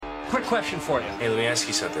Quick question for you. Hey, let me ask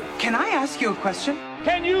you something. Can I ask you a question?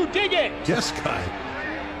 Can you dig it? Yes, guy.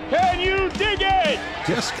 Can you dig it?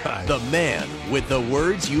 Yes, guy. The man with the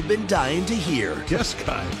words you've been dying to hear. Yes,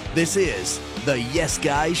 guy. This is the Yes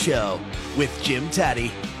Guy Show with Jim Taddy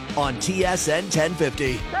on TSN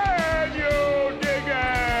 1050. Can you dig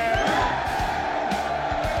it?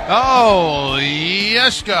 Oh,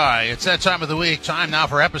 Yes Guy. It's that time of the week. Time now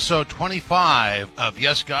for episode 25 of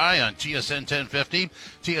Yes Guy on TSN 1050,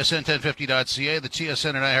 tsn1050.ca, the TSN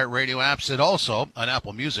and iHeartRadio apps, and also on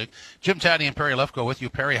Apple Music. Jim Taddy and Perry Lefko with you.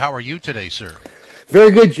 Perry, how are you today, sir?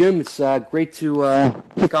 Very good, Jim. It's great to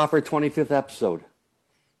kick off our 25th episode.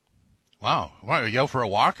 Wow. Are you out for a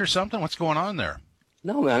walk or something? What's going on there?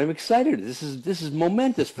 No, man, I'm excited. This is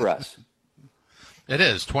momentous for us. It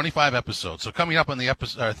is 25 episodes. So coming up on the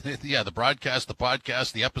episode, the broadcast, the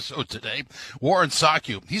podcast, the episode today, Warren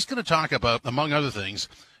Sawkiw. He's going to talk about, among other things,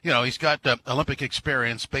 he's got Olympic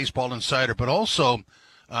experience, baseball insider, but also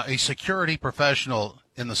a security professional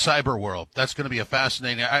in the cyber world. That's going to be a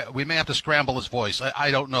fascinating. We may have to scramble his voice.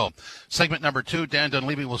 I don't know. Segment number 2, Dan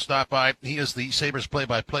Dunleavy will stop by. He is the Sabres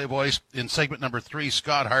play-by-play voice. In segment number 3,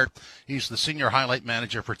 Scott Hart. He's the senior highlight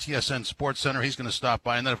manager for TSN Sports Center. He's going to stop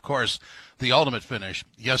by. And then, of course, the ultimate finish.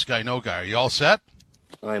 Yes guy, no guy. Are you all set?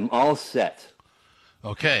 I'm all set.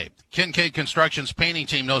 Okay. Kincaid Construction's painting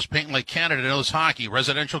team knows painting like Canada knows hockey.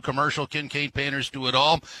 Residential, commercial, Kincaid painters do it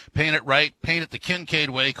all. Paint it right. Paint it the Kincaid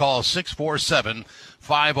way. Call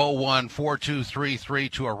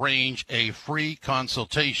 647-501-4233 to arrange a free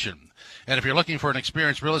consultation. And if you're looking for an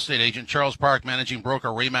experienced real estate agent, Charles Park, managing broker,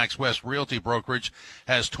 Remax West Realty Brokerage,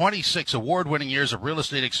 has 26 award-winning years of real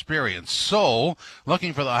estate experience. So,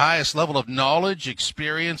 looking for the highest level of knowledge,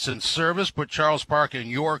 experience, and service, put Charles Park in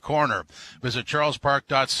your corner. Visit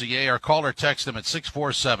charlespark.ca or call or text them at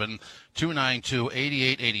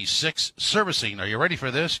 647-292-8886. Servicing. Are you ready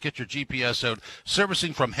for this? Get your GPS out.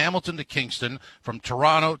 Servicing from Hamilton to Kingston, from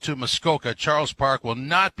Toronto to Muskoka. Charles Park will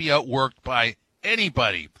not be outworked by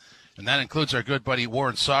anybody. And that includes our good buddy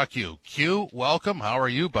Warren Sawkiw. Q, welcome. How are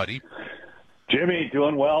you, buddy? Jimmy,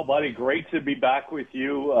 doing well, buddy. Great to be back with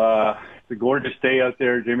you. It's a gorgeous day out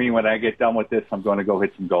there, Jimmy. When I get done with this, I'm going to go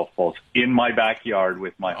hit some golf balls in my backyard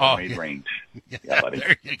with my homemade range. Yeah, buddy.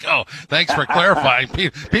 There you go. Thanks for clarifying.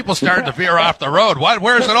 People starting to veer off the road.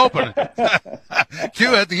 Where is it open?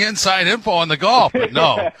 Q had the inside info on the golf, but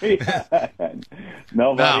no.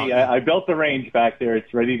 No, buddy. No. I built the range back there.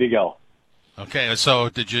 It's ready to go. Okay, so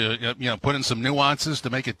did you put in some nuances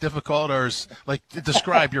to make it difficult, or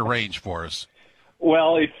describe your range for us?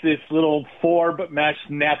 Well, it's this little 4 mesh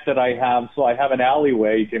net that I have. So I have an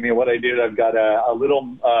alleyway, Jimmy. What I did, I've got a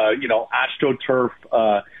little, AstroTurf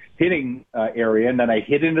hitting area, and then I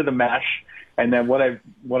hit into the mesh. And then what I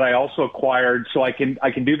also acquired, so I can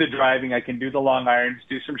do the driving, I can do the long irons,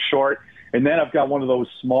 do some short, and then I've got one of those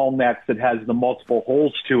small nets that has the multiple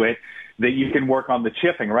holes to it that you can work on the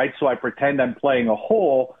chipping, right? So I pretend I'm playing a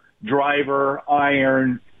hole, driver,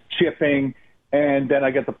 iron, chipping, and then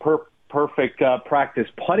I get the perfect practice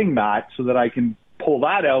putting mat so that I can pull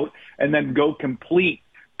that out and then go complete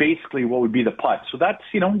basically what would be the putt. So that's,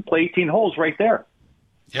 play 18 holes right there.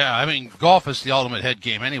 Yeah, I mean, golf is the ultimate head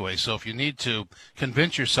game anyway, so if you need to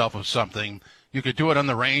convince yourself of something, you could do it on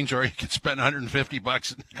the range, or you could spend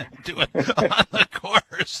 $150 and do it on the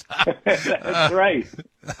course. That's right.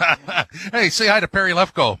 Hey, say hi to Perry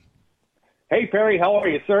Lefko. Hey, Perry, how are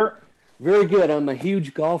you, sir? Very good. I'm a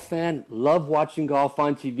huge golf fan. Love watching golf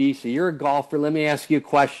on TV. So you're a golfer. Let me ask you a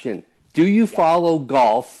question. Do you follow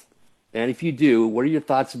golf? And if you do, what are your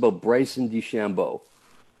thoughts about Bryson DeChambeau?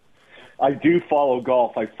 I do follow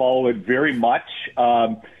golf. I follow it very much.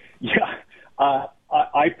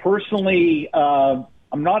 I personally, I'm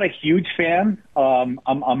not a huge fan.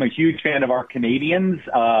 I'm a huge fan of our Canadians,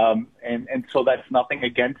 and so that's nothing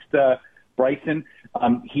against Bryson.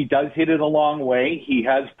 He does hit it a long way. He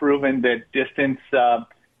has proven that distance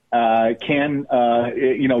can,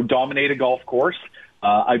 dominate a golf course.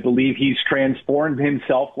 I believe he's transformed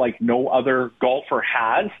himself like no other golfer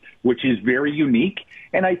has, which is very unique.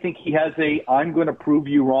 And I think he has a I'm going to prove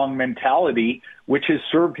you wrong mentality, which has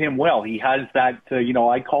served him well. He has that,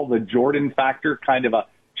 I call the Jordan factor, kind of a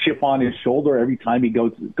chip on his shoulder every time he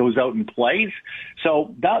goes out and plays.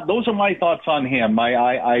 So those are my thoughts on him.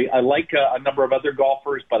 I like a number of other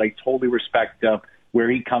golfers, but I totally respect where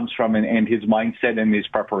he comes from and his mindset and his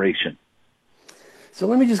preparation. So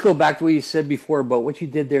let me just go back to what you said before about what you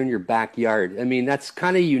did there in your backyard. I mean, that's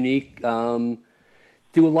kind of unique.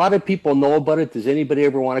 Do a lot of people know about it? Does anybody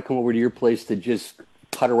ever want to come over to your place to just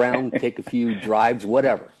putt around, take a few drives,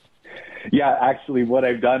 whatever? Yeah, actually what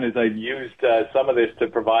I've done is I've used some of this to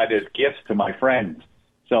provide as gifts to my friends.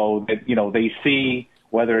 so that, they see,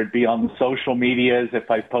 whether it be on the social medias, if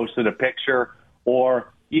I posted a picture,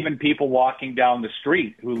 or even people walking down the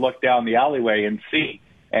street who look down the alleyway and see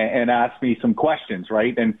and ask me some questions,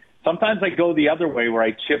 right? And sometimes I go the other way where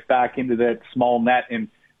I chip back into that small net, and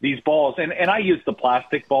these balls, and I use the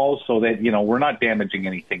plastic balls so that, we're not damaging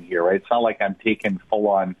anything here, right? It's not like I'm taking full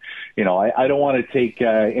on, I don't want to take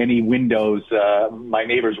any windows, my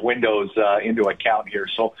neighbor's windows into account here.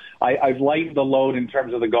 So I've lightened the load in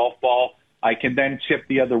terms of the golf ball. I can then chip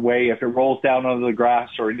the other way. If it rolls down onto the grass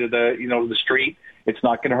or into the, the street, it's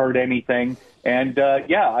not going to hurt anything. And,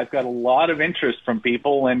 I've got a lot of interest from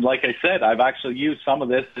people. And like I said, I've actually used some of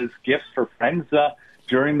this as gifts for friends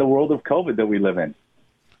during the world of COVID that we live in.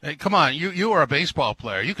 Hey, come on, you are a baseball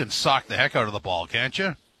player. You can sock the heck out of the ball, can't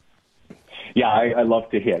you? Yeah, I love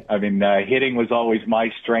to hit. I mean, hitting was always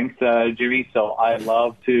my strength, Jimmy, so I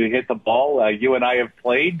love to hit the ball. You and I have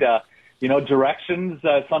played. Directions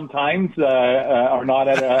sometimes are not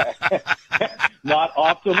at not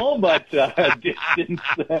optimal, but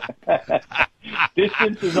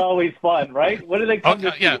distance is always fun, right? What do they come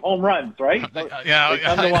to see? Home runs, right? They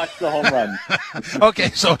come to watch the home runs. Okay,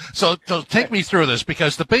 so take me through this,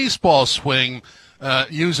 because the baseball swing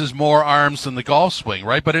uses more arms than the golf swing,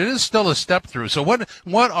 right? But it is still a step through. So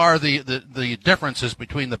what are the differences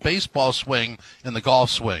between the baseball swing and the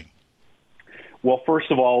golf swing? Well, first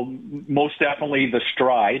of all, most definitely the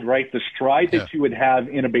stride, right? The stride that you would have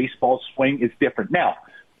in a baseball swing is different. Now,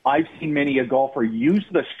 I've seen many a golfer use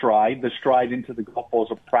the stride into the golf ball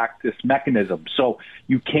as a practice mechanism. So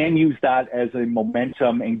you can use that as a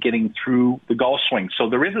momentum in getting through the golf swing. So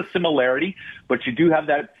there is a similarity, but you do have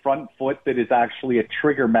that front foot that is actually a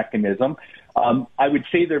trigger mechanism. I would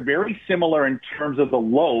say they're very similar in terms of the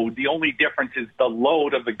load. The only difference is the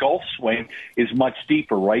load of the golf swing is much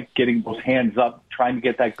deeper, right? Getting those hands up, trying to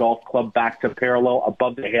get that golf club back to parallel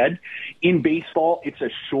above the head. In baseball, it's a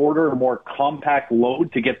shorter, more compact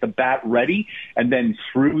load to get the bat ready and then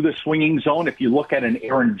through the swinging zone. If you look at an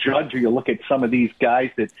Aaron Judge or you look at some of these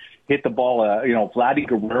guys that hit the ball, Vladdy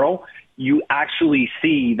Guerrero, you actually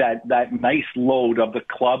see that nice load of the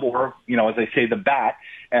club or, as I say, the bat,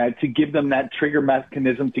 to give them that trigger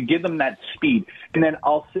mechanism, to give them that speed. And then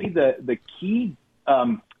I'll say the key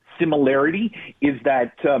similarity is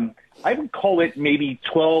that I would call it maybe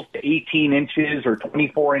 12 to 18 inches or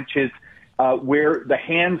 24 inches where the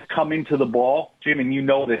hands come into the ball. Jim, and you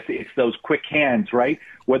know this, it's those quick hands, right?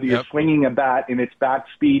 Whether you're swinging a bat and it's bat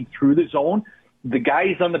speed through the zone. The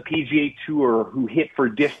guys on the PGA Tour who hit for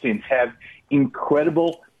distance have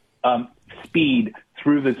incredible speed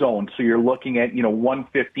through the zone. So you're looking at,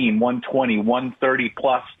 115, 120, 130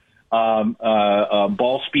 plus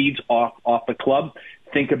ball speeds off the club.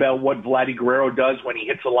 Think about what Vladdy Guerrero does when he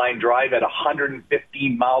hits a line drive at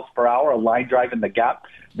 115 miles per hour, a line drive in the gap.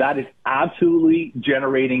 That is absolutely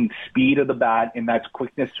generating speed of the bat, and that's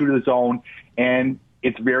quickness through the zone. And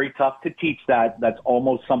it's very tough to teach that. That's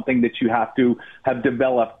almost something that you have to have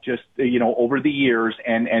developed just, over the years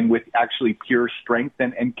and with actually pure strength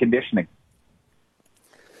and conditioning.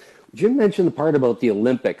 Jim mentioned the part about the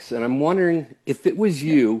Olympics, and I'm wondering if it was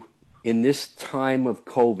you in this time of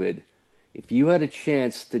COVID, if you had a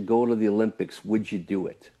chance to go to the Olympics, would you do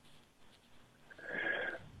it?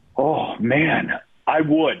 Oh, man, I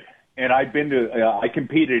would. And I've been to, I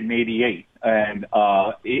competed in '88, and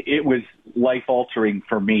it was life-altering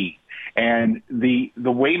for me. And the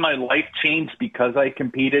way my life changed because I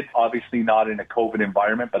competed, obviously not in a COVID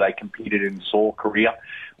environment, but I competed in Seoul, Korea.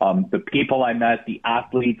 The people I met, the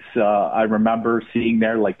athletes I remember seeing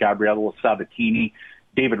there, like Gabriella Sabatini,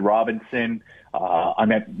 David Robinson. I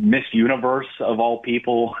met Miss Universe, of all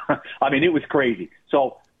people. I mean, it was crazy.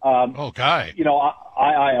 So, Guy.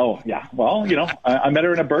 I met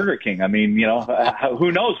her in a Burger King. I mean,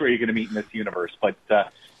 who knows where you're going to meet Miss Universe, but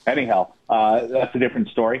anyhow, that's a different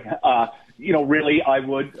story. Really, I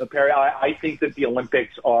would, Perry, I think that the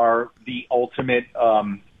Olympics are the ultimate,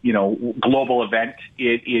 global event.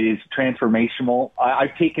 It is transformational.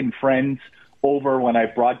 I've taken friends over when I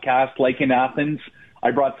broadcast, like in Athens. I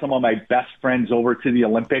brought some of my best friends over to the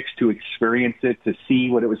Olympics to experience it, to see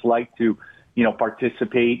what it was like to,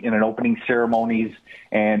 participate in an opening ceremonies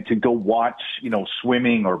and to go watch,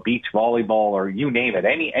 swimming or beach volleyball or you name it,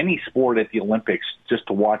 any sport at the Olympics, just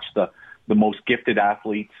to watch the most gifted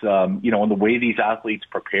athletes, and the way these athletes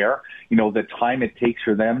prepare, the time it takes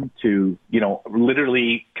for them to,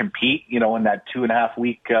 literally compete, in that 2.5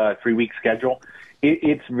 week, 3 week schedule.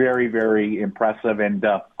 It's very, very impressive. And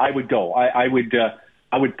I would go. I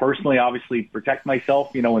would personally, obviously, protect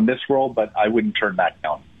myself, in this world, but I wouldn't turn that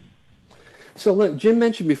down. So look, Jim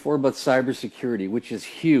mentioned before about cybersecurity, which is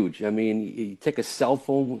huge. I mean, you take a cell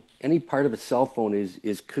phone, any part of a cell phone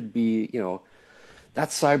is could be,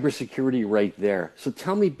 that's cybersecurity right there. So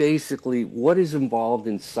tell me basically what is involved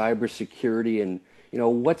in cybersecurity and,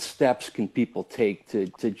 what steps can people take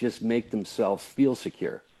to just make themselves feel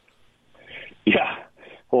secure? Yeah.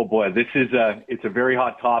 Oh boy, it's a very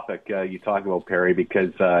hot topic you talk about, Perry,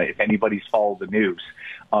 because if anybody's followed the news,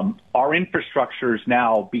 our infrastructures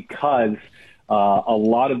now, because a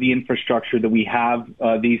lot of the infrastructure that we have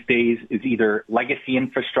these days is either legacy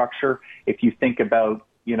infrastructure. If you think about,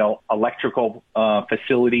 electrical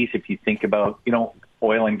facilities, if you think about,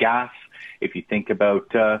 oil and gas, if you think about,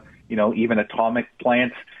 even atomic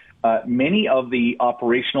plants, many of the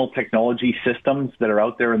operational technology systems that are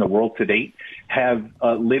out there in the world to date have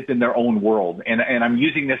lived in their own world. And I'm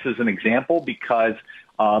using this as an example because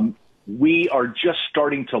we are just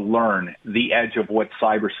starting to learn the edge of what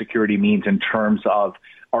cybersecurity means in terms of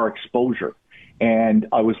our exposure. And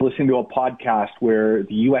I was listening to a podcast where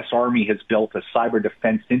the U.S. Army has built a cyber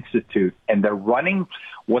defense institute, and they're running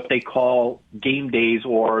what they call game days,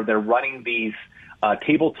 or they're running these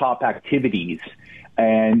tabletop activities.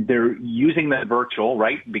 And they're using them virtual,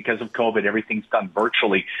 right? Because of COVID, everything's done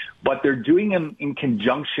virtually. But they're doing them in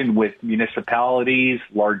conjunction with municipalities,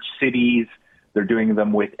 large cities. They're doing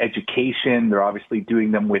them with education. They're obviously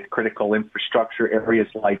doing them with critical infrastructure areas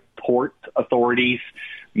like port authorities,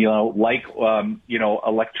 electrical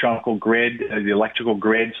grid, the electrical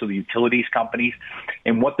grid, so the utilities companies.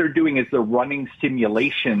 And what they're doing is they're running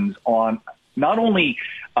simulations on not only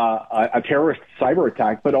a terrorist cyber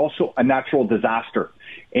attack, but also a natural disaster.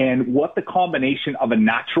 And what the combination of a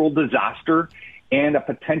natural disaster and a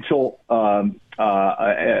potential, an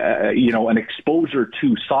exposure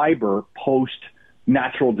to cyber post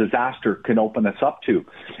natural disaster can open us up to.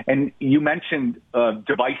 And you mentioned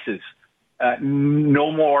devices.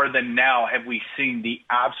 No more than now have we seen the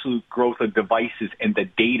absolute growth of devices and the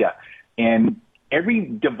data. And every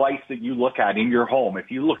device that you look at in your home, if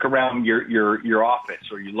you look around your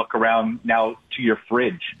office or you look around now to your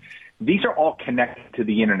fridge, these are all connected to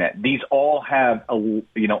the internet. These all have an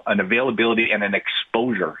availability and an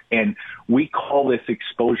exposure. And we call this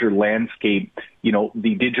exposure landscape,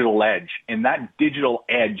 the digital edge. And that digital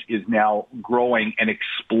edge is now growing and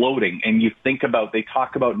exploding. And you think about, they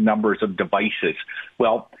talk about numbers of devices.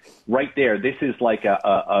 Well, right there, this is like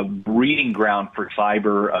a breeding ground for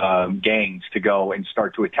cyber gangs to go and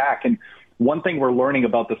start to attack. And one thing we're learning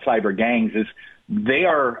about the cyber gangs is they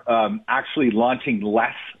are actually launching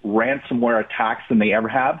less ransomware attacks than they ever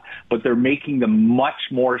have, but they're making them much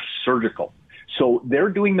more surgical. So they're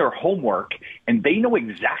doing their homework, and they know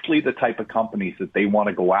exactly the type of companies that they want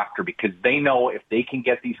to go after, because they know if they can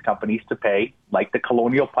get these companies to pay, like the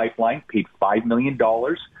Colonial Pipeline paid $5 million.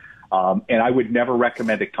 And I would never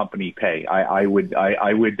recommend a company pay. I would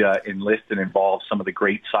enlist and involve some of the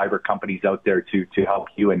great cyber companies out there to help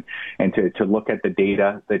you and to look at the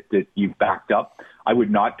data that you've backed up. I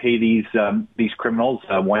would not pay these criminals.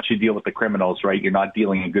 Once you deal with the criminals, right, you're not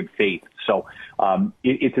dealing in good faith. So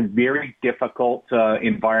it's a very difficult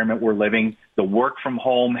environment we're living. The work from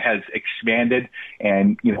home has expanded,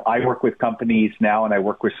 and I work with companies now, and I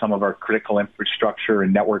work with some of our critical infrastructure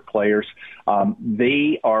and network players.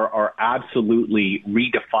 They are absolutely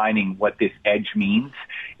redefining what this edge means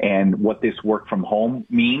and what this work from home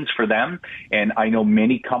means for them. And I know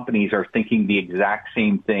many companies are thinking the exact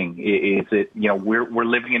same thing. Is that we're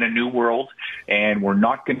living in a new world, and we're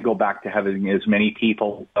not going to go back to having as many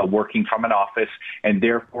people working from an office, and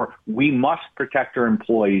therefore we must protect our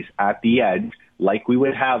employees at the edge, like we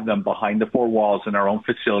would have them behind the four walls in our own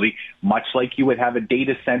facility, much like you would have a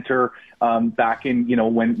data center back in,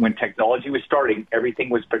 when technology was starting, everything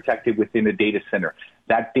was protected within a data center.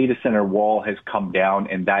 That data center wall has come down,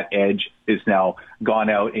 and that edge is now gone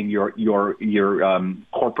out, and your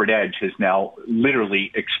corporate edge has now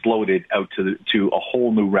literally exploded out to a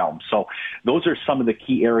whole new realm. So those are some of the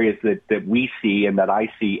key areas that we see and that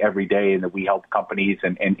I see every day, and that we help companies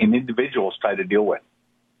and individuals try to deal with.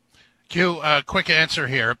 Q, quick answer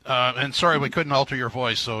here, and sorry we couldn't alter your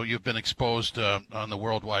voice, so you've been exposed on the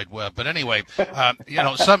World Wide Web. But anyway,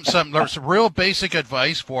 there's some real basic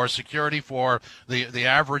advice for security for the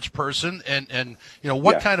average person, and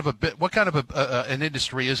what kind of an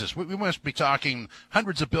industry is this? We must be talking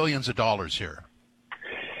hundreds of billions of dollars here.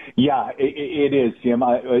 Yeah, it is, Jim.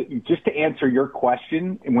 Just to answer your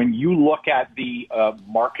question, when you look at the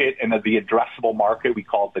market and the addressable market, we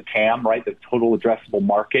call it the TAM, right? The total addressable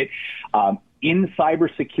market in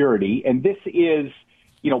cybersecurity, and this is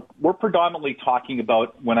we're predominantly talking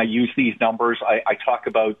about, when I use these numbers, I talk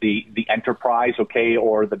about the enterprise, okay,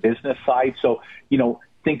 or the business side. So,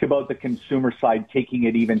 think about the consumer side, taking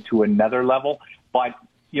it even to another level. But,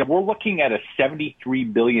 we're looking at a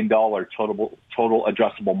 $73 billion total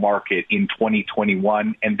addressable market in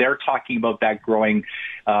 2021, and they're talking about that growing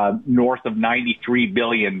north of $93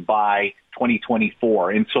 billion by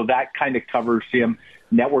 2024. And so that kind of covers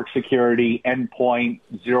network security, endpoint,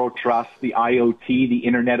 zero trust, the IoT, the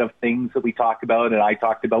Internet of Things that we talked about and I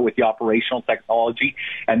talked about with the operational technology,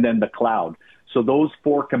 and then the cloud. So those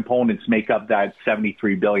four components make up that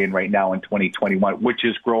 $73 billion right now in 2021, which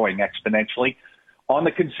is growing exponentially. On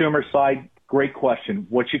the consumer side, great question.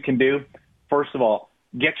 What you can do, first of all,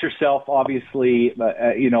 get yourself, obviously,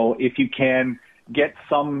 if you can, get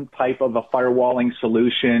some type of a firewalling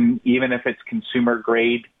solution, even if it's consumer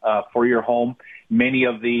grade for your home. Many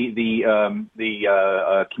of the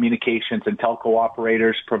communications and telco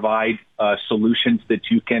operators provide solutions that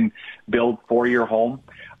you can build for your home.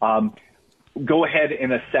 Go ahead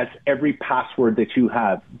and assess every password that you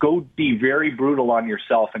have. Go be very brutal on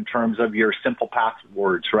yourself in terms of your simple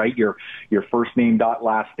passwords, right? Your first name dot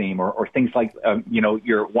last name, or things like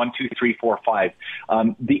your 1, 2, 3, 4, 5.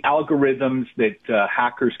 The algorithms that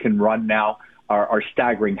hackers can run now are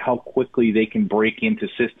staggering. How quickly they can break into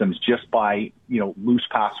systems just by loose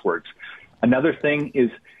passwords. Another thing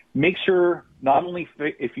is, make sure not only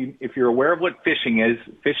if you're aware of what phishing is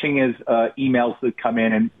emails that come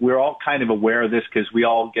in, and we're all kind of aware of this because we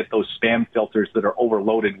all get those spam filters that are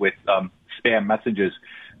overloaded with spam messages.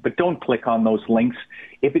 But don't click on those links.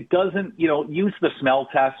 If it doesn't, use the smell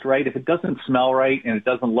test, right? If it doesn't smell right and it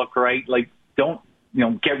doesn't look right, don't,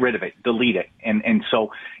 get rid of it, delete it. And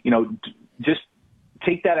so, just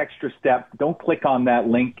take that extra step. Don't click on that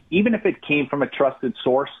link, even if it came from a trusted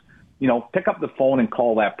source. Pick up the phone and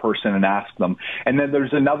call that person and ask them. And then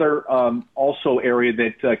there's another also area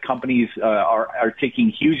that companies are taking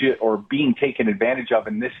huge or being taken advantage of,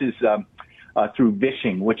 and this is through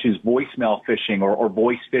phishing, which is voicemail phishing or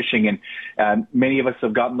voice phishing. And many of us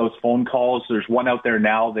have gotten those phone calls. There's one out there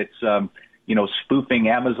now that's spoofing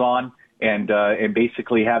Amazon and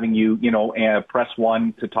basically having you press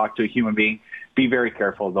 1 to talk to a human being. Be very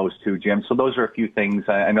careful of those two, Jim. So those are a few things.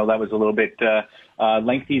 I know that was a little bit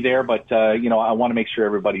lengthy there, but, I want to make sure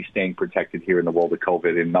everybody's staying protected here in the world of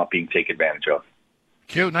COVID and not being taken advantage of.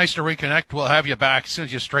 Q, nice to reconnect. We'll have you back as soon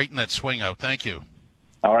as you straighten that swing out. Thank you.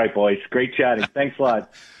 All right, boys. Great chatting. Thanks a lot.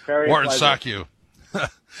 Warren Sawkiw.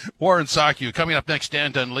 Warren Sawkiw. Coming up next,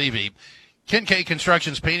 Dan Dunleavy. Kincaid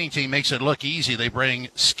Construction's painting team makes it look easy. They bring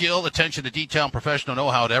skill, attention to detail, and professional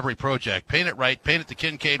know-how to every project. Paint it right. Paint it the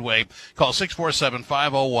Kincaid way. Call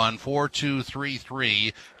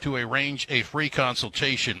 647-501-4233 to arrange a free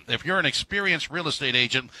consultation. If you're an experienced real estate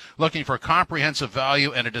agent looking for comprehensive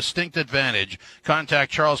value and a distinct advantage,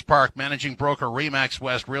 contact Charles Park, managing broker, Remax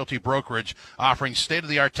West Realty Brokerage, offering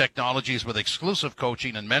state-of-the-art technologies with exclusive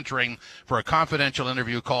coaching and mentoring. For a confidential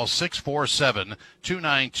interview, call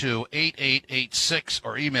 647-292-8886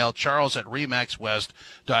 or email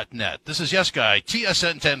charles@remaxwest.net. This is Yes Guy,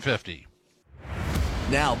 TSN 1050.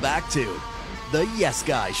 Now back to the Yes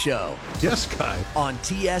Guy Show. Yes Guy. On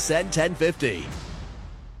TSN 1050.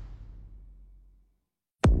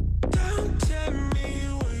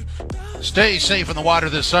 Stay safe in the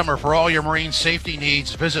water this summer. For all your marine safety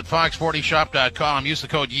needs, visit fox40shop.com. Use the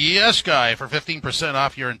code YesGuy for 15%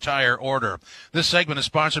 off your entire order. This segment is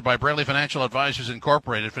sponsored by Braley Financial Advisors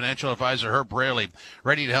Incorporated. Financial advisor Herb Braley,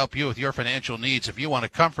 ready to help you with your financial needs. If you want a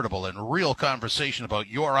comfortable and real conversation about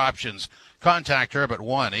your options, contact Herb at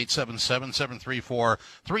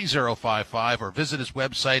 1-877-734-3055 or visit his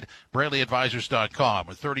website, BraleyAdvisors.com.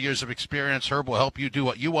 With 30 years of experience, Herb will help you do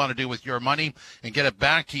what you want to do with your money and get it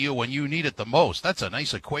back to you when you need it the most. That's a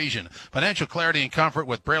nice equation. Financial clarity and comfort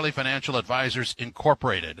with Braley Financial Advisors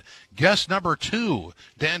Incorporated. Guest number 2,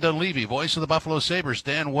 Dan Dunleavy, voice of the Buffalo Sabres.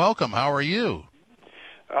 Dan, welcome. How are you?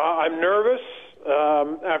 I'm nervous.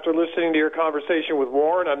 After listening to your conversation with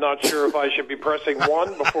Warren, I'm not sure if I should be pressing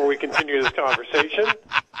 1 before we continue this conversation.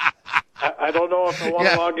 I don't know if I want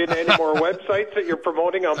to log into any more websites that you're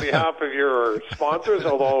promoting on behalf of your sponsors,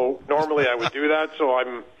 although normally I would do that, so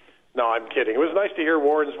I'm kidding. It was nice to hear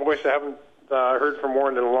Warren's voice. I haven't heard from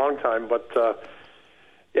Warren in a long time, but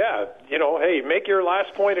hey, make your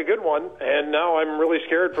last point a good one, and now I'm really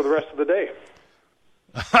scared for the rest of the day.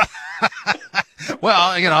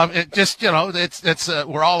 Well,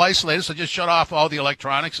 we're all isolated, so just shut off all the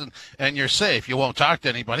electronics and you're safe. You won't talk to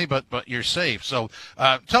anybody, but you're safe. So,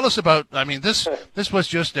 tell us about, this was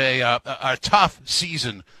just a tough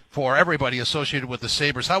season for everybody associated with the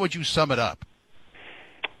Sabres. How would you sum it up?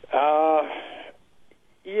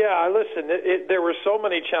 Yeah, listen, there were so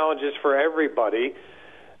many challenges for everybody.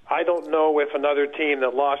 I don't know if another team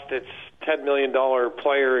that lost its $10 million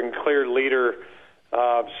player and clear leader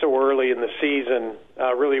so early in the season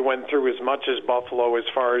really went through as much as Buffalo as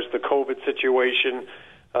far as the COVID situation.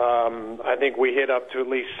 I think we hit up to at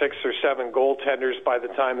least 6 or 7 goaltenders by the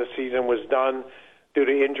time the season was done due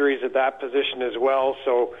to injuries at that position as well.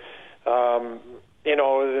 So,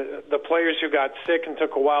 the players who got sick and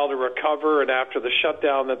took a while to recover, and after the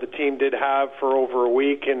shutdown that the team did have for over a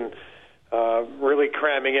week and really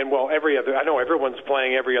cramming in, I know everyone's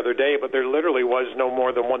playing every other day, but there literally was no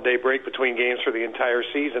more than 1 day break between games for the entire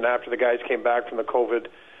season after the guys came back from the COVID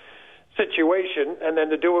situation, and then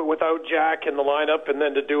to do it without Jack in the lineup, and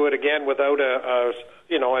then to do it again without a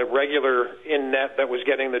regular in net that was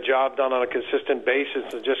getting the job done on a consistent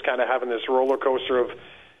basis, and just kind of having this roller coaster of,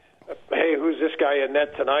 hey, who's this guy in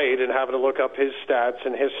net tonight, and having to look up his stats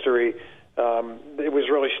and history. It was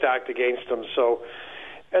really stacked against him. So,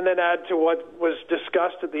 and then add to what was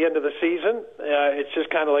discussed at the end of the season, it's just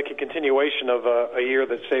kind of like a continuation of a year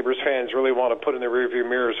that Sabres fans really want to put in the rearview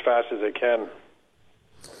mirror as fast as they can.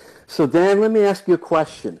 So, Dan, let me ask you a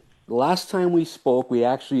question. The last time we spoke, we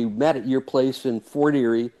actually met at your place in Fort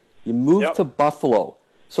Erie. You moved to Buffalo.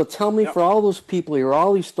 So tell me, for all those people here,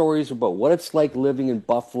 all these stories about what it's like living in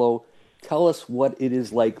Buffalo, tell us what it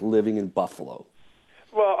is like living in Buffalo.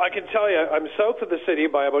 Well, I can tell you, I'm south of the city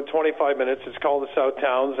by about 25 minutes. It's called the South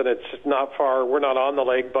Towns, and it's not far. We're not on the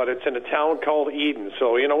lake, but it's in a town called Eden.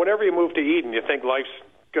 So, whenever you move to Eden, you think life's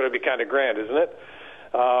going to be kind of grand, isn't it?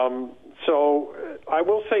 So I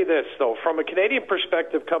will say this, though, from a Canadian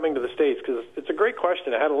perspective coming to the States, because it's a great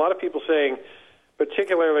question. I had a lot of people saying,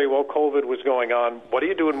 particularly while COVID was going on, what are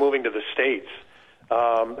you doing moving to the States?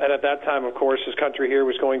 And at that time, of course, this country here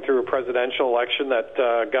was going through a presidential election that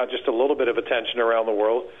got just a little bit of attention around the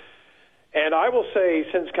world. And I will say,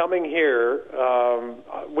 since coming here,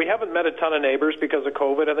 we haven't met a ton of neighbors because of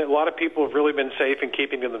COVID. I think a lot of people have really been safe and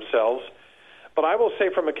keeping to themselves. But I will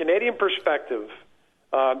say, from a Canadian perspective,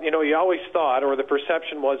 you always thought, or the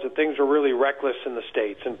perception was, that things were really reckless in the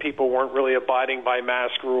States and people weren't really abiding by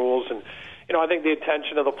mask rules. And, I think the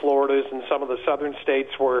attention of the Floridas and some of the southern states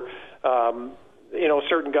were,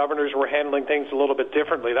 certain governors were handling things a little bit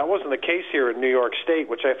differently. That wasn't the case here in New York State,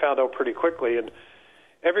 which I found out pretty quickly. And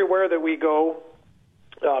everywhere that we go,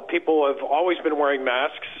 people have always been wearing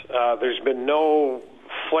masks. There's been no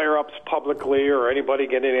flare-ups publicly or anybody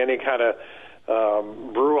getting any kind of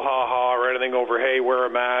brouhaha or anything over, hey, wear a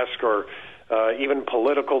mask, or even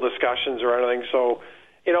political discussions or anything. So,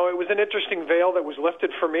 it was an interesting veil that was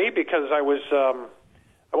lifted for me, because I was,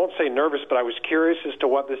 I won't say nervous, but I was curious as to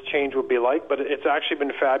what this change would be like. But it's actually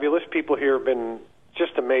been fabulous. People here have been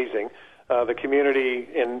just amazing. The community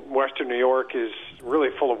in Western New York is really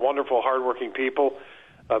full of wonderful, hardworking people.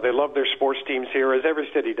 They love their sports teams here, as every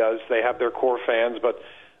city does. They have their core fans, but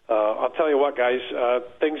I'll tell you what, guys,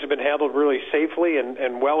 things have been handled really safely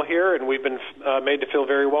and well here, and we've been made to feel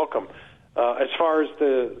very welcome. As far as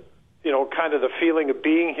the, kind of the feeling of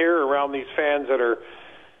being here around these fans that are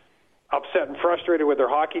upset and frustrated with their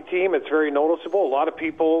hockey team, it's very noticeable. A lot of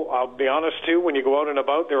people, I'll be honest too, when you go out and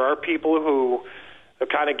about, there are people who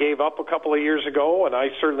kind of gave up a couple of years ago, and I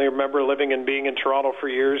certainly remember living and being in Toronto for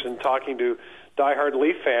years and talking to diehard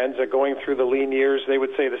Leaf fans that going through the lean years, they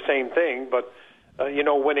would say the same thing, but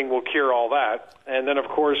winning will cure all that. And then, of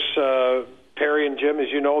course, Perry and Jim, as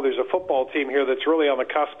you know, there's a football team here that's really on the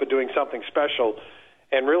cusp of doing something special,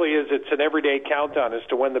 and really it's an everyday countdown as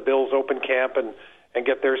to when the Bills open camp and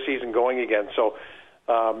get their season going again. So,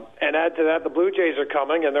 and add to that, the Blue Jays are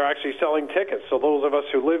coming, and they're actually selling tickets. So those of us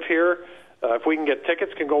who live here, if we can get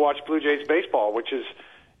tickets, can go watch Blue Jays baseball, which is,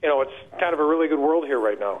 it's kind of a really good world here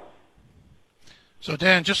right now. So,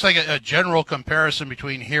 Dan, just like a general comparison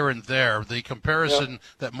between here and there, the comparison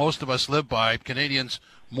that most of us live by, Canadians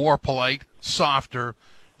more polite, softer,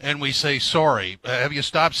 and we say sorry. Have you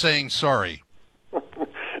stopped saying sorry?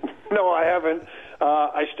 No, I haven't.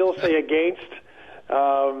 I still say against.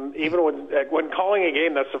 Even when calling a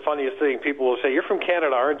game, that's the funniest thing. People will say, "You're from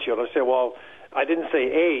Canada, aren't you?" And I say, "Well, I didn't say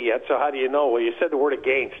A yet, so how do you know?" Well, you said the word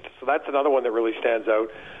against, so that's another one that really stands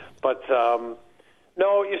out. But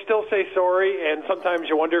no, you still say sorry, and sometimes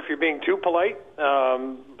you wonder if you're being too polite.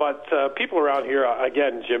 But people around here,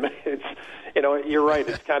 again, Jim, it's you're right.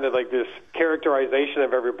 It's kind of like this characterization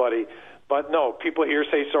of everybody. But no, people here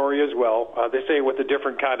say sorry as well. They say it with a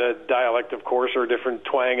different kind of dialect, of course, or a different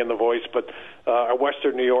twang in the voice, but a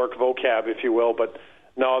Western New York vocab, if you will. But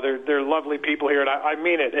no, they're lovely people here, and I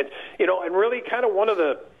mean it. And really, kind of one of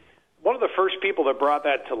the first people that brought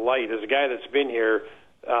that to light is a guy that's been here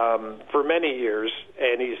for many years,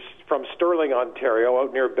 and he's from Sterling, Ontario,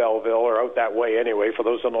 out near Belleville, or out that way anyway, for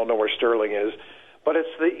those that don't know where Sterling is. But it's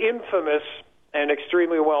the infamous and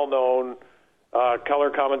extremely well-known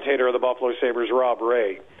color commentator of the Buffalo Sabres, Rob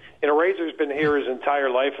Ray. Razor's been here his entire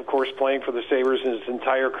life, of course, playing for the Sabres in his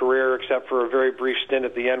entire career, except for a very brief stint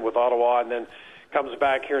at the end with Ottawa, and then comes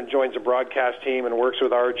back here and joins the broadcast team and works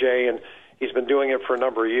with RJ, and he's been doing it for a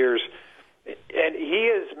number of years. And he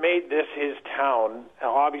has made this his town,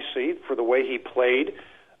 obviously, for the way he played.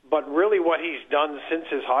 But really what he's done since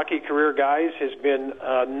his hockey career, guys, has been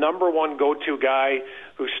number one go-to guy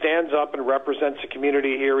who stands up and represents the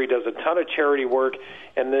community here. He does a ton of charity work.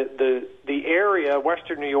 And the area,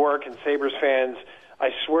 Western New York and Sabres fans, I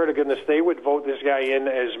swear to goodness, they would vote this guy in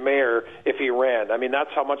as mayor if he ran. I mean,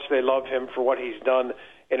 that's how much they love him for what he's done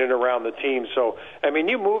in and around the team. So, I mean,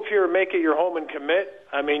 you move here and make it your home and commit.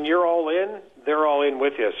 I mean, you're all in. They're all in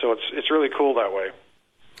with you. So it's really cool that way.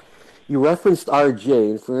 You referenced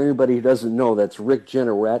RJ, and for anybody who doesn't know, that's Rick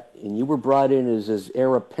Jeanneret, and you were brought in as his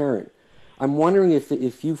heir apparent. I'm wondering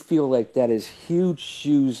if you feel like that is huge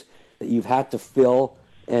shoes that you've had to fill,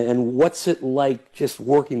 and what's it like just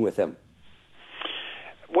working with him?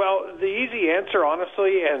 Well, the easy answer,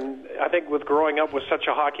 honestly, and I think with growing up with such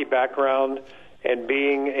a hockey background and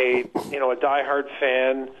being a diehard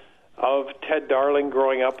fan of Ted Darling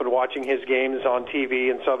growing up and watching his games on TV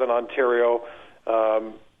in Southern Ontario,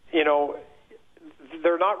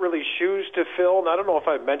 they're not really shoes to fill, and I don't know if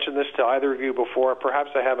I've mentioned this to either of you before.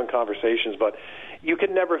 Perhaps I have in conversations, but you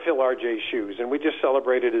can never fill RJ's shoes. And we just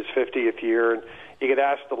celebrated his 50th year, and you get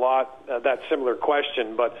asked a lot that similar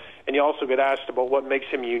question, and you also get asked about what makes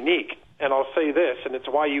him unique. And I'll say this, and it's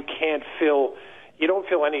why you don't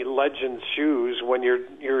fill any legend's shoes when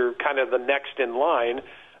you're kind of the next in line.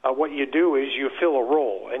 What you do is you fill a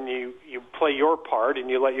role, and you play your part, and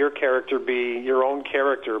you let your character be your own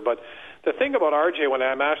character. But the thing about RJ, when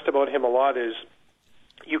I'm asked about him a lot, is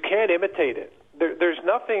you can't imitate it. There's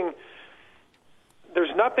nothing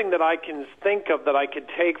that I can think of that I could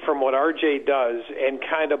take from what RJ does and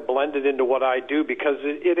kind of blend it into what I do, because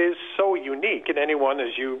it is so unique. And anyone,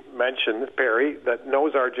 as you mentioned, Barry, that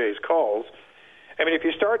knows RJ's calls, I mean, if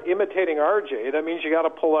you start imitating RJ, that means you got to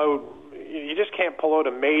pull out. You just can't pull out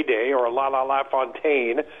a Mayday or a La La La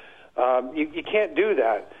Fontaine. You can't do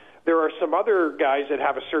that. There are some other guys that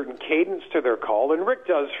have a certain cadence to their call, and Rick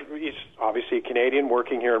does. He's obviously a Canadian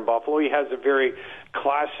working here in Buffalo. He has a very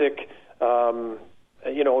classic, a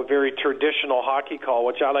very traditional hockey call,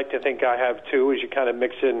 which I like to think I have too, as you kind of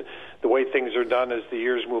mix in the way things are done as the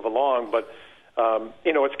years move along. But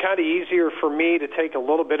it's kind of easier for me to take a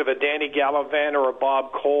little bit of a Danny Gallivan or a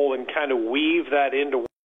Bob Cole and kind of weave that into what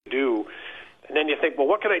you do. And then you think, well,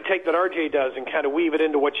 what can I take that RJ does and kind of weave it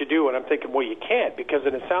into what you do? And I'm thinking, well, you can't, because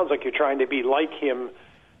then it sounds like you're trying to be like him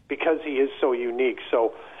because he is so unique.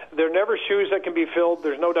 So they're never shoes that can be filled.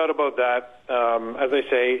 There's no doubt about that. As I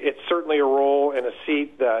say, it's certainly a role and a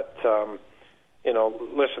seat that,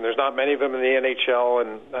 listen, there's not many of them in the NHL,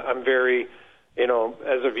 and I'm very,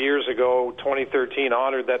 as of years ago, 2013,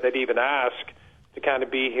 honored that they'd even ask to kind of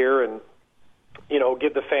be here and,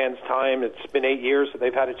 give the fans time. It's been 8 years that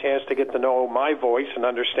they've had a chance to get to know my voice and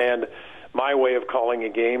understand my way of calling a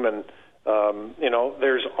game. And,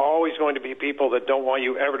 there's always going to be people that don't want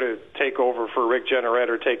you ever to take over for Rick Jeanneret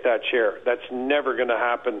or take that chair. That's never going to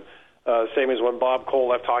happen. Same as when Bob Cole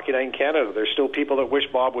left Hockey Night in Canada. There's still people that wish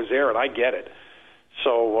Bob was there, and I get it.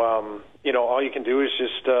 So, all you can do is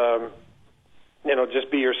just,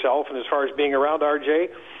 just be yourself. And as far as being around RJ,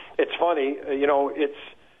 it's funny,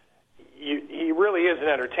 he really is an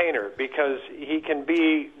entertainer, because he can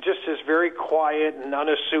be just as very quiet and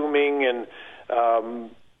unassuming, and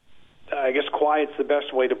I guess quiet's the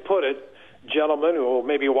best way to put it. Gentlemen who will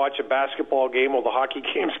maybe watch a basketball game while the hockey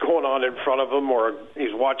game's going on in front of him, or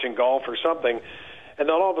he's watching golf or something, and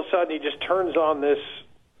then all of a sudden he just turns on this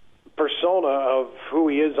persona of who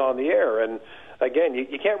he is on the air. And again,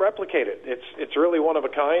 you can't replicate it. It's really one of a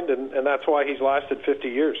kind, and that's why he's lasted 50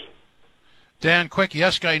 years. Dan, quick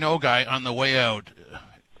yes guy, no guy on the way out.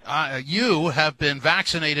 You have been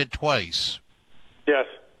vaccinated twice. Yes.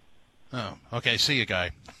 Oh, okay. See you,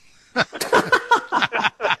 guy.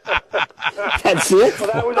 That's it?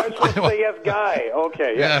 Well, I was supposed to say yes, guy.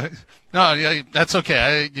 Okay. Yeah. No, yeah, that's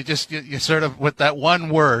okay. You sort of, with that one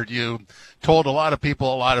word, you told a lot of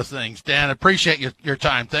people a lot of things. Dan, appreciate your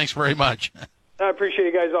time. Thanks very much. I appreciate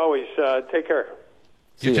you guys always. Take care.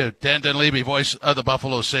 You too. Dan Dunleavy, voice of the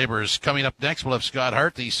Buffalo Sabres. Coming up next, we'll have Scott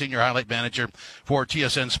Hart, the senior highlight manager for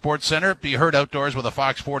TSN Sports Center. Be heard outdoors with a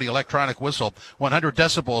Fox 40 electronic whistle, 100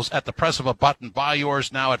 decibels at the press of a button. Buy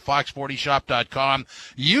yours now at fox40shop.com.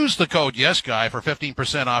 Use the code YesGuy for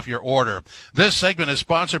 15% off your order. This segment is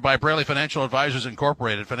sponsored by Braley Financial Advisors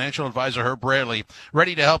Incorporated. Financial advisor Herb Braley,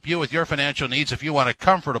 ready to help you with your financial needs. If you want a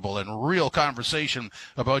comfortable and real conversation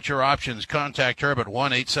about your options, contact Herb at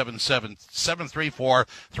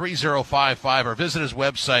 1-877-734-3055 or visit his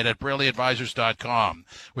website at BraleyAdvisors.com.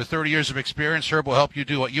 With 30 years of experience, Herb will help you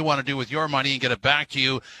do what you want to do with your money and get it back to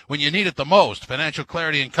you when you need it the most. Financial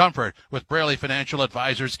clarity and comfort with Braley Financial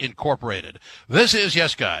Advisors Incorporated. This is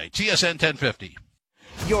Yes Guy, TSN 1050.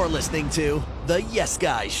 You're listening to The Yes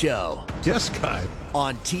Guy Show Yes, Guy.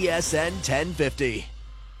 on TSN 1050.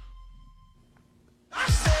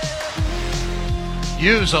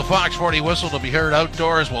 Use a Fox 40 whistle to be heard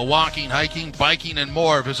outdoors while walking, hiking, biking, and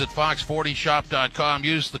more. Visit fox40shop.com.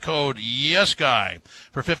 Use the code YesGuy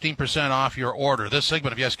for 15% off your order. This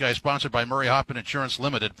segment of Yes Guy is sponsored by Murray Hoppin Insurance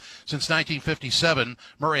Limited. Since 1957,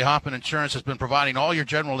 Murray Hoppin Insurance has been providing all your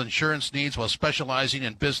general insurance needs while specializing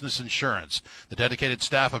in business insurance. The dedicated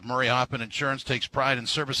staff of Murray Hoppin Insurance takes pride in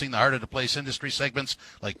servicing the hard-to-place industry segments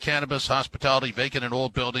like cannabis, hospitality, vacant and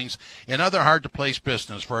old buildings, and other hard-to-place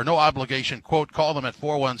business. For a no-obligation quote, call them at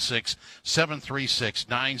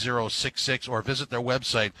 416-736-9066 or visit their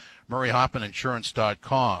website,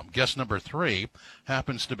 murrayhoppininsurance.com. Guest number 3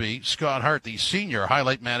 happens to be Scott Hart, the senior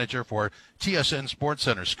highlight manager for TSN Sports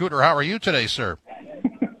Center. Scooter, how are you today, sir?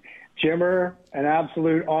 Jimmer, an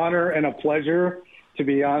absolute honor and a pleasure to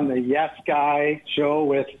be on the Yes Guy show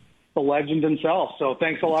with the legend himself. So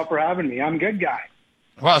thanks a lot for having me. I'm good, guy.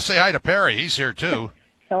 Well, say hi to Perry. He's here, too.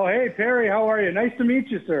 Oh, hey, Perry, how are you? Nice to meet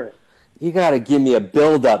you, sir. You got to give me a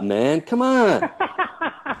build-up, man. Come on.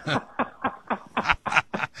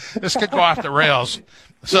 This could go off the rails.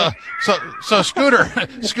 So Scooter,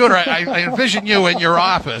 I envision you in your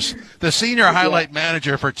office, the senior highlight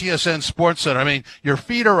manager for TSN Sports Center. I mean, your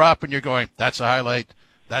feet are up and you're going, that's a highlight.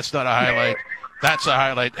 That's not a highlight. That's a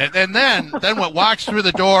highlight. And then what walks through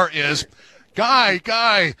the door is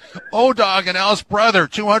Guy, O-Dog and Al's brother,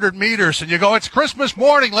 200 meters. And you go, it's Christmas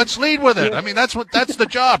morning. Let's lead with it. I mean, that's the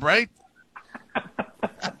job, right?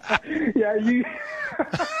 Yeah, you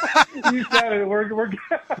said it. We're going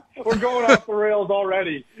off the rails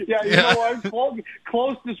already. Yeah, you know what?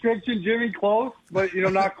 Close description, Jimmy, close, but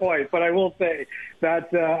not quite. But I will say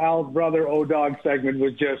that Al's brother O-Dog segment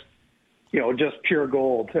was just pure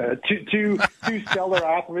gold. Two stellar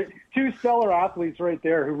athletes right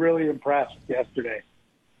there who really impressed yesterday.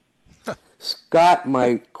 Scott,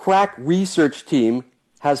 my crack research team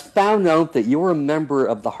has found out that you're a member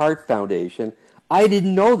of the Hart Foundation. I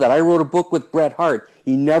didn't know that. I wrote a book with Bret Hart.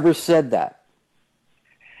 He never said that.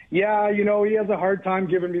 Yeah, he has a hard time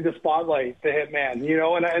giving me the spotlight, the hitman.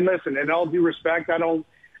 And listen, in all due respect, I don't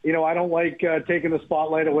like taking the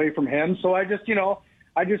spotlight away from him. So I just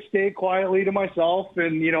stay quietly to myself,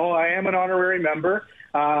 and I am an honorary member.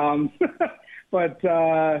 But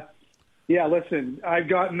yeah, listen, I've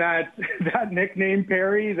gotten that nickname,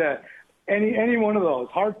 Perry. That any one of those,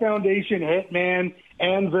 Hart Foundation, Hitman,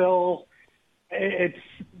 Anvil. It's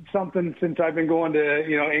something since I've been going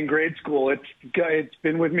to, in grade school. It's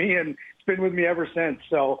been with me, and it's been with me ever since.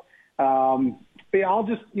 So, yeah, I'll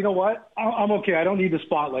just, I'm okay. I don't need the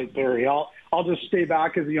spotlight, Barry. I'll just stay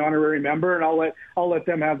back as the honorary member, and I'll let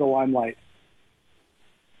them have the limelight.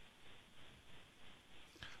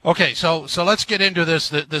 Okay, so let's get into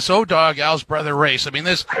this O-Dog Al's brother race. I mean,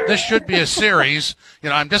 this should be a series.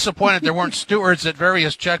 I'm disappointed there weren't stewards at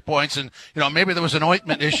various checkpoints, and maybe there was an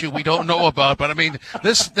ointment issue we don't know about. But I mean,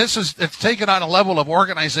 it's taken on a level of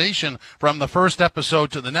organization from the first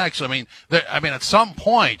episode to the next. I mean, at some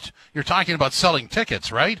point you're talking about selling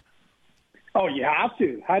tickets, right? Oh, you have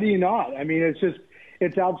to. How do you not? I mean,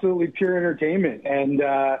 it's absolutely pure entertainment. And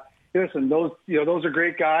listen, those are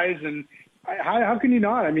great guys, and how can you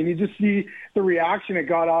not? I mean, you just see the reaction it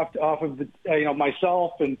got off of the,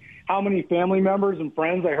 myself, and how many family members and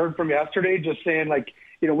friends I heard from yesterday just saying, like,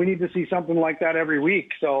 we need to see something like that every week.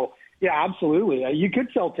 So, yeah, absolutely. You could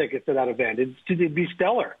sell tickets to that event. It'd be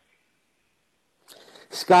stellar.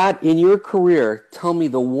 Scott, in your career, tell me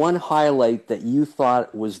the one highlight that you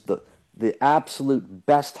thought was the absolute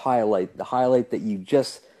best highlight, the highlight that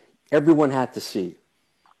everyone had to see.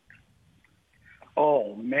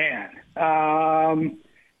 Oh, man.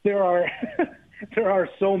 There are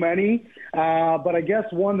so many, but I guess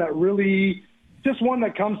one that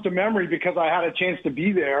comes to memory because I had a chance to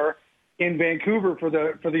be there in Vancouver for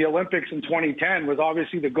the Olympics in 2010 was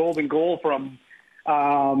obviously the golden goal from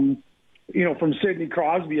from Sidney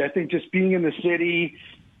Crosby. I think just being in the city,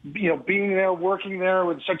 being there, working there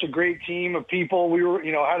with such a great team of people. We were,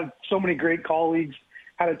 had so many great colleagues,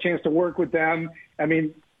 had a chance to work with them. I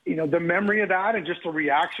mean, the memory of that and just the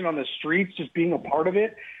reaction on the streets, just being a part of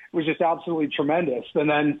it was just absolutely tremendous. And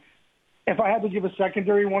then if I had to give a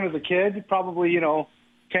secondary one as a kid, probably,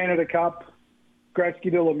 Canada Cup,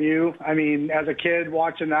 Gretzky to Lemieux. I mean, as a kid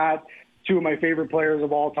watching that, two of my favorite players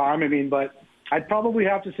of all time. I mean, but I'd probably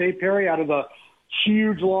have to say, Perry, out of the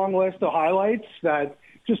huge long list of highlights, that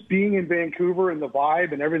just being in Vancouver and the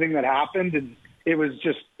vibe and everything that happened, and it was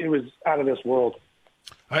out of this world.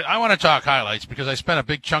 I want to talk highlights because I spent a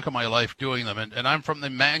big chunk of my life doing them, and I'm from the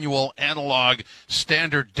manual, analog,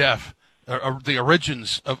 standard def, the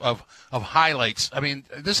origins of highlights. I mean,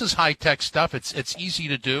 this is high-tech stuff. It's easy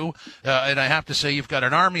to do, and I have to say you've got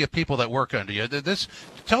an army of people that work under you.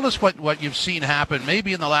 Tell us what you've seen happen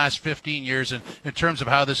maybe in the last 15 years in terms of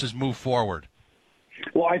how this has moved forward.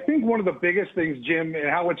 Well, I think one of the biggest things, Jim, and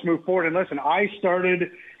how it's moved forward, and listen, I started,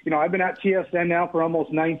 I've been at TSN now for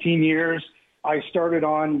almost 19 years. I started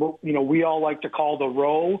on what, we all like to call the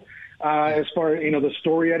row, as far as, the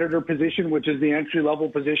story editor position, which is the entry-level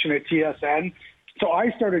position at TSN. So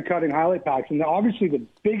I started cutting highlight packs. And obviously the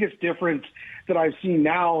biggest difference that I've seen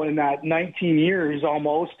now in that 19 years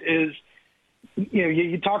almost is,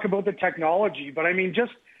 you talk about the technology, but I mean,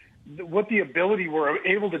 just what the ability we're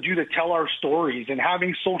able to do to tell our stories, and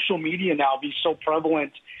having social media now be so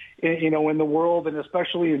prevalent, in the world, and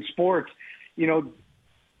especially in sports,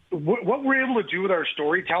 what we're able to do with our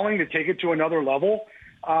storytelling to take it to another level,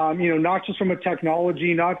 not just from a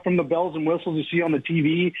technology, not from the bells and whistles you see on the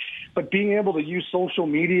TV, but being able to use social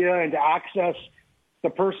media and to access the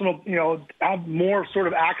personal, have more sort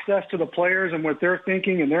of access to the players and what they're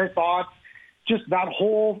thinking and their thoughts. Just that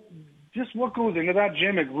whole, just what goes into that,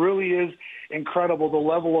 Jim, it really is incredible. It's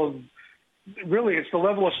the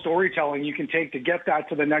level of storytelling you can take to get that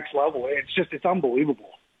to the next level. It's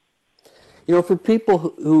unbelievable. For people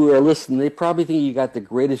who are listening, they probably think you got the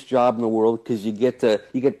greatest job in the world because you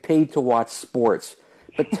get paid to watch sports.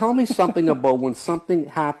 But tell me something about when something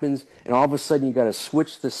happens and all of a sudden you got to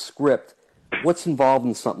switch the script. What's involved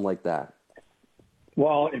in something like that?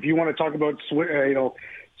 Well, if you want to talk about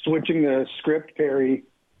switching the script, Perry,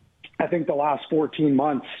 I think the last 14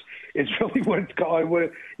 months is really what it's called.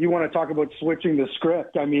 What you want to talk about switching the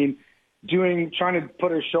script. I mean, trying to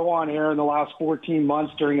put a show on air in the last 14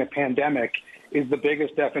 months during a pandemic is the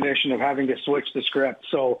biggest definition of having to switch the script.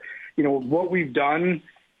 So, what we've done,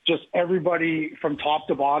 just everybody from top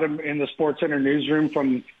to bottom in the SportsCenter newsroom,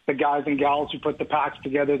 from the guys and gals who put the packs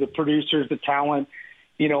together, the producers, the talent,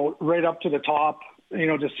 right up to the top,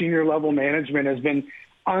 to senior level management, has been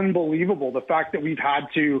unbelievable. The fact that we've had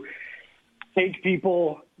to take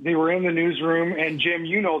people, they were in the newsroom, and Jim,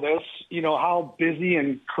 this, how busy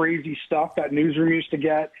and crazy stuff that newsroom used to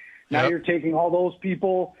get. Now You're taking all those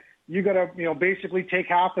people, you got to, basically take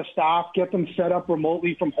half the staff, get them set up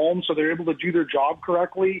remotely from home so they're able to do their job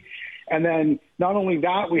correctly. And then not only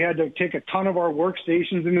that, we had to take a ton of our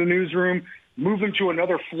workstations in the newsroom, move them to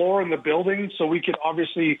another floor in the building so we could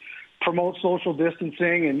obviously promote social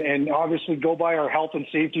distancing and obviously go by our health and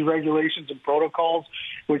safety regulations and protocols,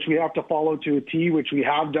 which we have to follow to a T, which we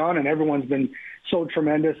have done, and everyone's been so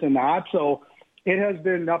tremendous in that. So it has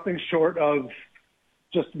been nothing short of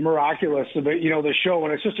just miraculous, the show.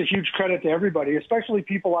 And it's just a huge credit to everybody, especially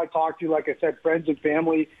people I talk to, like I said, friends and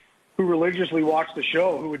family who religiously watch the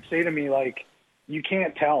show, who would say to me, like, you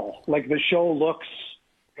can't tell. Like, the show looks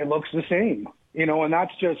the same, and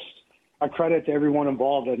that's just a credit to everyone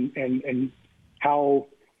involved, and how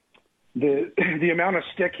the amount of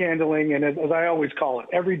stick handling, and as I always call it,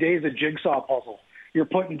 every day is a jigsaw puzzle. You're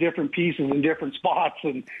putting different pieces in different spots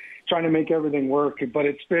and trying to make everything work. But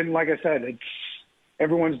it's been, like I said,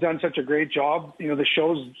 everyone's done such a great job. The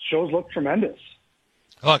shows look tremendous.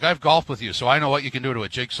 Look, I've golfed with you, so I know what you can do to a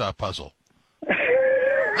jigsaw puzzle.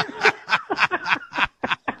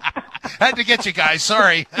 Had to get you guys.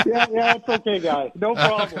 Sorry. Yeah, it's okay, guys. No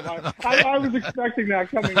problem. I was expecting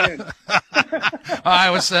that coming in.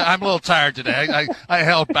 I'm a little tired today. I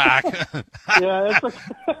held back. Yeah, it's okay.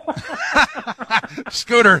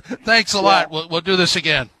 Scooter, thanks a lot. We'll do this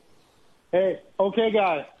again. Hey, okay,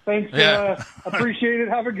 guys. Thanks. Yeah. Appreciate it.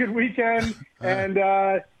 Have a good weekend, and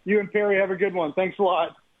you and Perry have a good one. Thanks a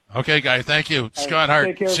lot. Okay, guy. Thank you, Scott Hart.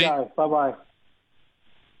 Take care, guys. Bye-bye.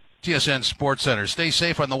 TSN Sports Center. Stay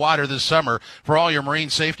safe on the water this summer. For all your marine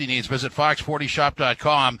safety needs, visit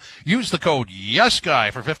fox40shop.com. Use the code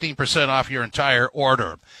YesGuy for 15% off your entire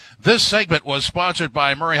order. This segment was sponsored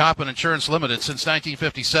by Murray Hoppin Insurance Limited. Since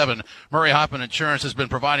 1957, Murray Hoppin Insurance has been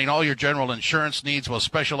providing all your general insurance needs while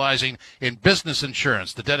specializing in business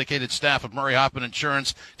insurance. The dedicated staff of Murray Hoppin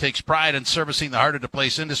Insurance takes pride in servicing the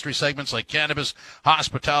harder-to-place industry segments like cannabis,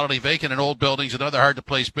 hospitality, vacant and old buildings, and other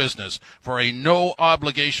hard-to-place business. For a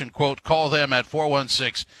no-obligation quote, call them at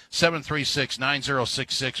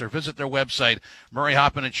 416-736-9066 or visit their website,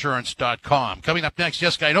 murrayhoppininsurance.com. Coming up next,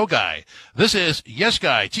 Yes Guy, No Guy. This is Yes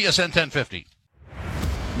Guy, TSN 1050.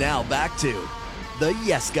 Now back to the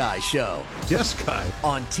Yes Guy Show. Yes, Guy.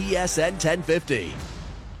 On TSN 1050.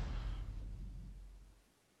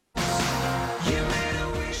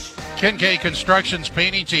 Kincaid Construction's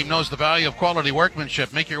painting team knows the value of quality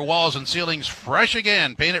workmanship. Make your walls and ceilings fresh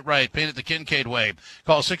again. Paint it right. Paint it the Kincaid way.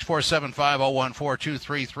 Call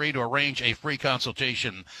 647-501-4233 to arrange a free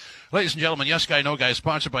consultation. Ladies and gentlemen, Yes Guy, No Guy,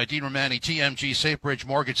 sponsored by Dean Romani, TMG SafeBridge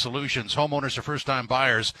Mortgage Solutions. Homeowners are first-time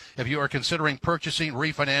buyers. If you are considering purchasing,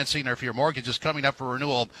 refinancing, or if your mortgage is coming up for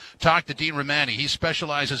renewal, talk to Dean Romani. He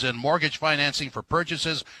specializes in mortgage financing for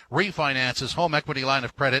purchases, refinances, home equity line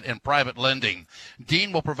of credit, and private lending.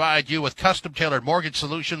 Dean will provide you with custom-tailored mortgage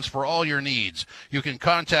solutions for all your needs. You can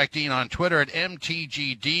contact Dean on Twitter at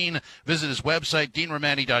MTGDean. Visit his website,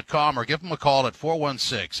 deanromani.com, or give him a call at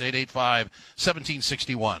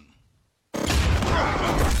 416-885-1761.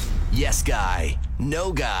 Yes Guy,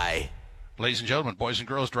 No Guy. Ladies and gentlemen, boys and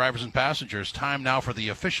girls, drivers and passengers, time now for the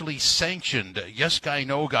officially sanctioned Yes Guy,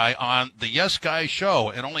 No Guy on the Yes Guy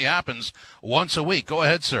Show. It only happens once a week. Go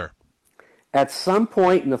ahead, sir. At some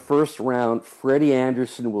point in the first round, Freddie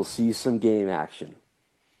Anderson will see some game action.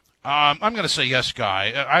 I'm going to say Yes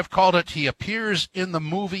Guy. I've called it he appears in the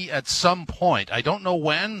movie at some point. I don't know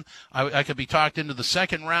when. I could be talked into the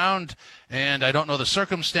second round, and I don't know the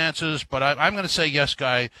circumstances, but I'm going to say Yes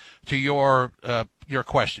Guy to your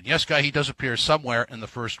question. Yes Guy, he does appear somewhere in the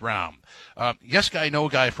first round. Yes Guy, No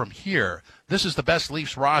Guy from here. This is the best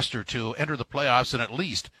Leafs roster to enter the playoffs in at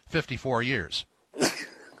least 54 years.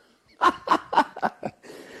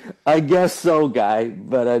 I guess so, Guy.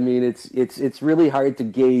 But I mean, it's really hard to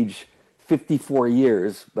gauge 54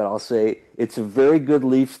 years. But I'll say it's a very good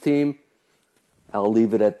Leafs team. I'll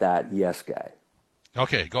leave it at that. Yes, Guy.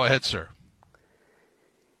 Okay, go ahead, sir.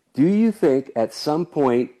 Do you think at some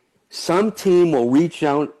point some team will reach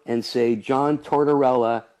out and say, John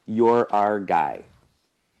Tortorella, you're our guy?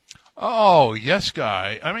 Oh, Yes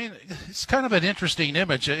Guy. I mean, it's kind of an interesting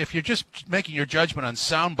image. If you're just making your judgment on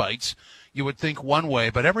sound bites, you would think one way,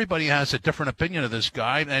 but everybody has a different opinion of this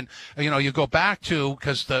guy. And, you know, you go back to,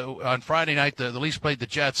 because on Friday night, the Leafs played the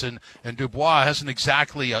Jets, and Dubois hasn't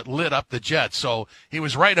exactly lit up the Jets. So he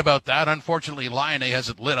was right about that. Unfortunately, Laine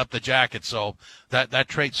hasn't lit up the Jackets, so that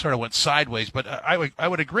trait sort of went sideways. But I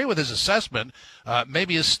would agree with his assessment.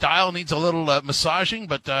 Maybe his style needs a little massaging,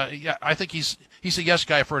 but yeah, I think he's a Yes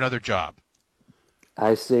Guy for another job.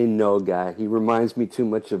 I say No Guy. He reminds me too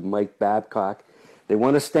much of Mike Babcock. They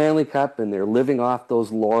won a Stanley Cup, and they're living off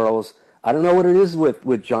those laurels. I don't know what it is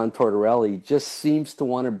with John Tortorella. He just seems to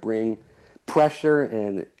want to bring pressure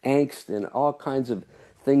and angst and all kinds of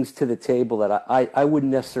things to the table that I wouldn't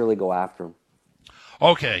necessarily go after him.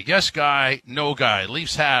 Okay, Yes Guy, No Guy.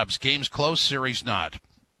 Leafs Habs, games close, series not.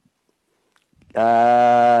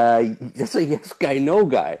 That's a Yes Guy, No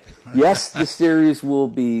Guy. Yes, the series will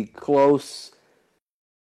be close.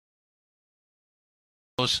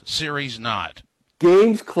 Close, series not.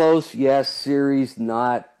 Games close, yes. Series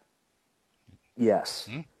not, yes.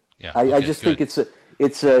 Yeah, I just think it's a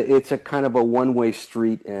kind of a one-way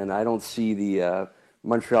street, and I don't see the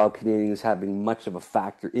Montreal Canadiens having much of a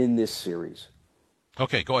factor in this series.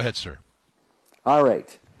 Okay, go ahead, sir. All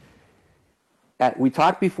right. We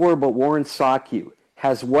talked before about Warren Sawkiw.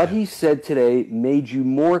 Has what he said today made you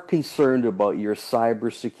more concerned about your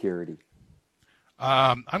cybersecurity?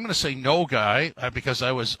 I'm going to say No Guy because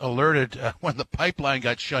I was alerted when the pipeline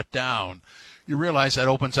got shut down. You realize that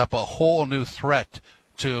opens up a whole new threat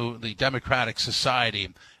to the democratic society,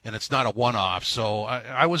 and it's not a one-off. So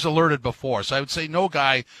I was alerted before. So I would say No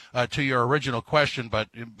Guy to your original question, but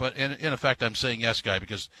in effect I'm saying Yes Guy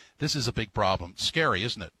because this is a big problem. Scary,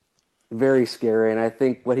 isn't it? Very scary, and I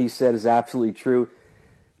think what he said is absolutely true.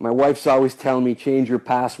 My wife's always telling me, change your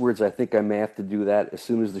passwords. I think I may have to do that as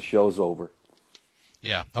soon as the show's over.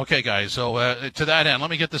 Yeah. Okay, guys. So to that end, let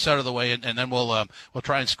me get this out of the way, and then we'll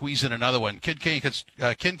try and squeeze in another one.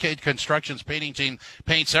 Kincaid Construction's painting team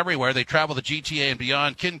paints everywhere. They travel the GTA and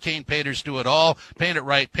beyond. Kincaid painters do it all. Paint it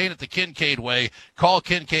right. Paint it the Kincaid way. Call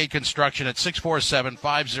Kincaid Construction at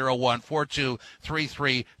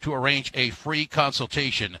 647-501-4233 to arrange a free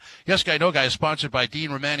consultation. Yes Guy, No Guy is sponsored by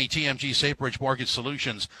Dean Romani, TMG Safebridge Mortgage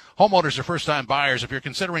Solutions. Homeowners are first-time buyers. If you're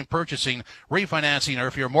considering purchasing, refinancing, or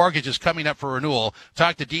if your mortgage is coming up for renewal,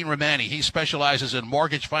 talk to Dean Romani. He specializes in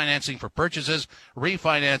mortgage financing for purchases,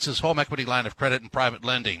 refinances, home equity line of credit, and private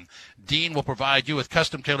lending. Dean will provide you with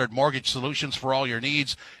custom-tailored mortgage solutions for all your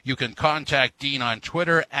needs. You can contact Dean on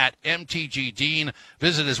Twitter at MTGDean.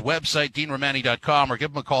 Visit his website, deanromani.com, or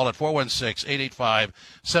give him a call at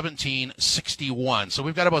 416-885-1761. So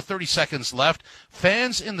we've got about 30 seconds left.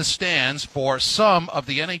 Fans in the stands for some of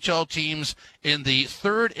the NHL teams in the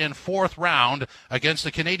third and fourth round against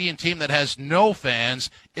a Canadian team that has no fans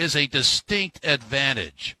is a distinct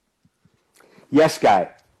advantage. Yes, Guy.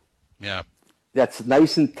 Yeah. That's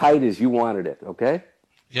nice and tight as you wanted it, okay?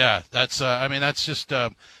 Yeah, that's just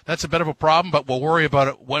that's a bit of a problem, but we'll worry about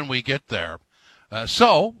it when we get there.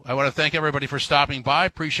 So I want to thank everybody for stopping by.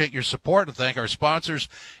 Appreciate your support, and thank our sponsors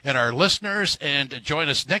and our listeners. And join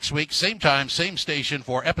us next week, same time, same station,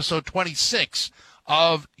 for episode 26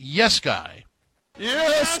 of Yes Guy.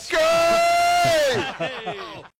 Yes, Guy!